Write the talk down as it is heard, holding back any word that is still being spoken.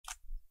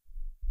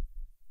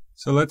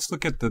So let's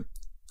look at the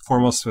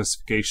formal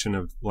specification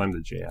of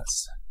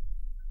LambdaJS.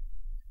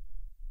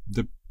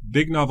 The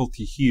big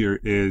novelty here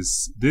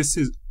is this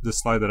is the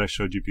slide that I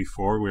showed you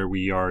before where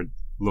we are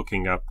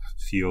looking up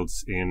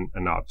fields in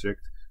an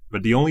object.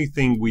 But the only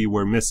thing we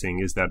were missing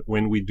is that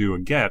when we do a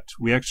get,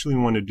 we actually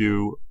want to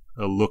do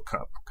a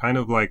lookup, kind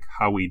of like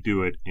how we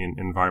do it in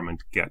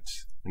environment get.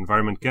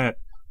 Environment get,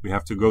 we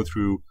have to go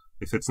through,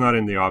 if it's not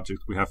in the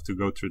object, we have to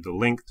go through the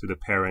link to the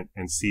parent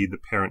and see the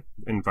parent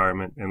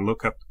environment and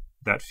look up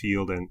that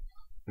field and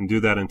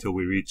do that until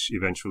we reach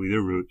eventually the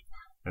root.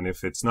 And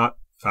if it's not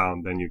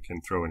found, then you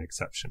can throw an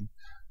exception.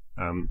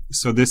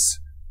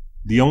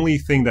 The only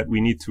thing that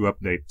we need to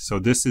update, so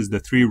this is the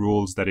 3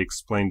 rules that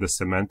explain the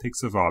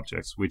semantics of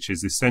objects, which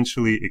is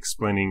essentially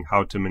explaining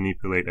how to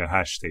manipulate a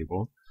hash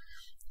table.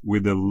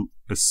 With a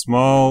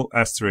small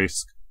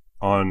asterisk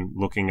on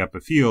looking up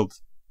a field,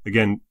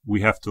 again,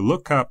 we have to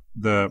look up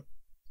the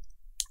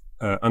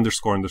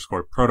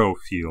underscore proto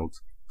field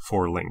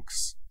for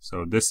links.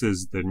 So this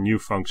is the new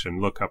function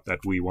lookup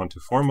that we want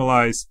to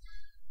formalize.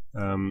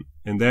 And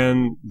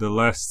then the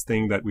last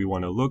thing that we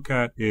want to look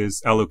at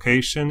is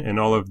allocation, and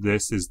all of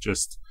this is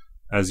just,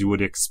 as you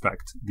would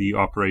expect, the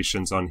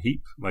operations on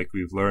heap, like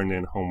we've learned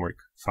in homework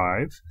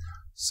 5.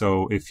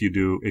 So if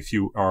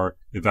you are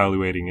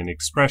evaluating an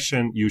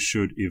expression, you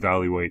should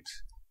evaluate,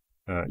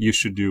 you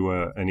should do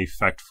an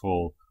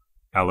effectful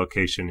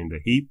allocation in the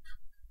heap.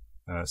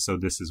 So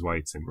this is why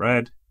it's in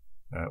red.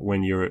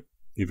 When you're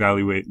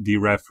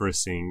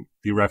dereferencing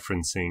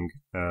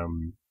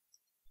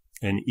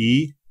an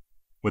E,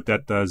 what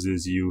that does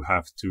is E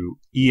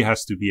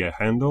has to be a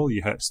handle.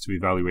 You have to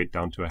evaluate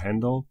down to a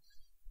handle.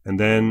 And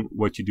then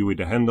what you do with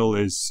the handle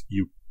is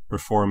you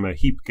perform a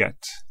heap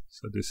get.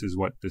 So this is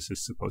what this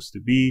is supposed to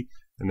be.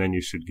 And then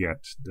you should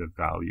get the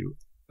value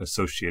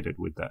associated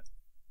with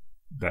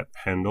that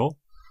handle.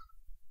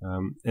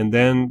 And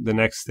then the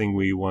next thing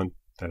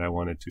that I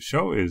wanted to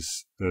show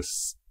is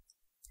this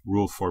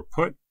rule for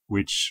put,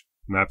 which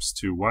maps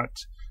to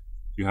what?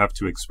 You have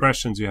 2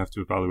 expressions. You have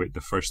to evaluate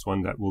the first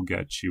one that will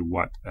get you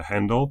what? A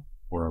handle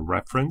or a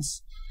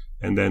reference.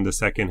 And then the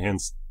second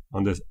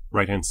on the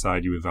right hand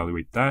side, you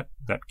evaluate that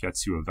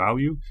gets you a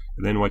value.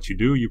 And then what you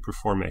do, you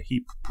perform a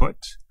heap put,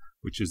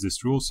 which is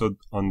this rule. So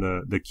on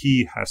the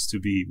key has to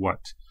be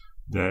what?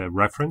 The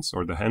reference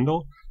or the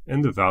handle,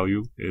 and the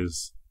value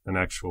is an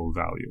actual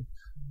value.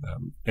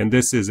 And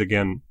this is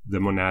again the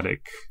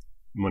monadic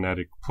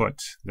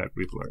put that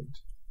we've learned,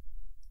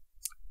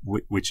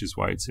 which is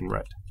why it's in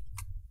red.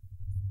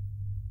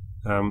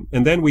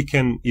 And then we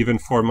can even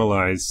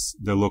formalize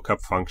the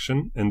lookup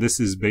function, and this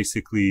is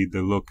basically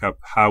the lookup,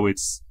 how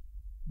it's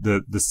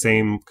the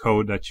same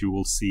code that you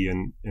will see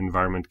in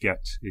environment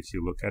get if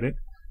you look at it.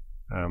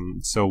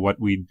 So what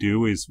we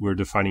do is we're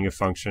defining a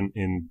function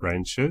in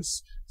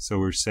branches. So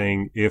we're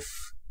saying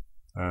if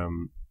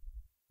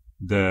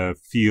the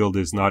field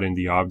is not in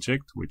the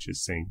object, which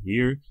is saying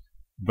here,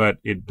 but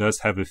it does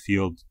have a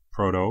field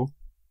proto,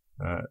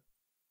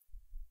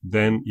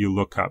 then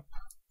you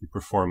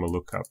perform a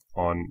lookup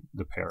on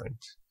the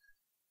parent.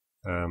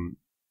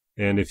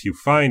 And if you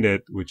find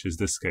it, which is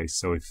this case,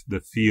 so if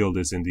the field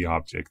is in the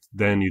object,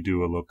 then you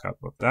do a lookup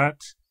of that.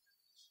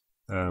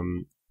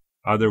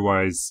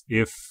 Otherwise,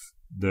 if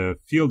the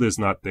field is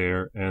not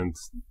there and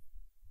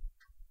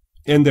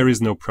there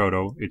is no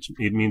proto,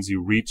 it means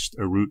you reached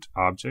a root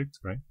object,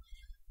 right?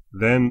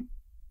 Then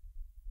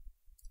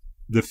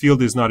the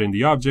field is not in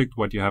the object.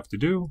 What you have to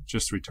do,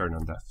 just return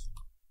on def.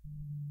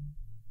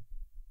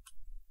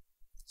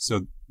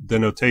 So the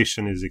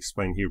notation is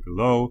explained here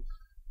below.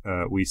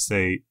 We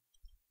say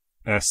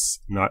S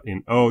not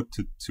in O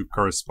to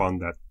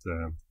correspond that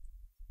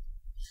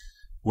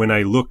when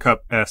I look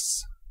up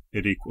S,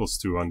 it equals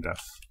to on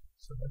def.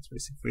 So that's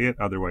basically it.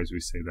 Otherwise, we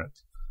say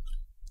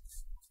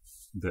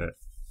that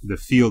the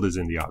field is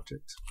in the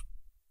object.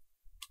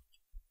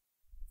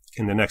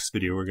 In the next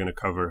video, we're going to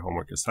cover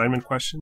homework assignment questions.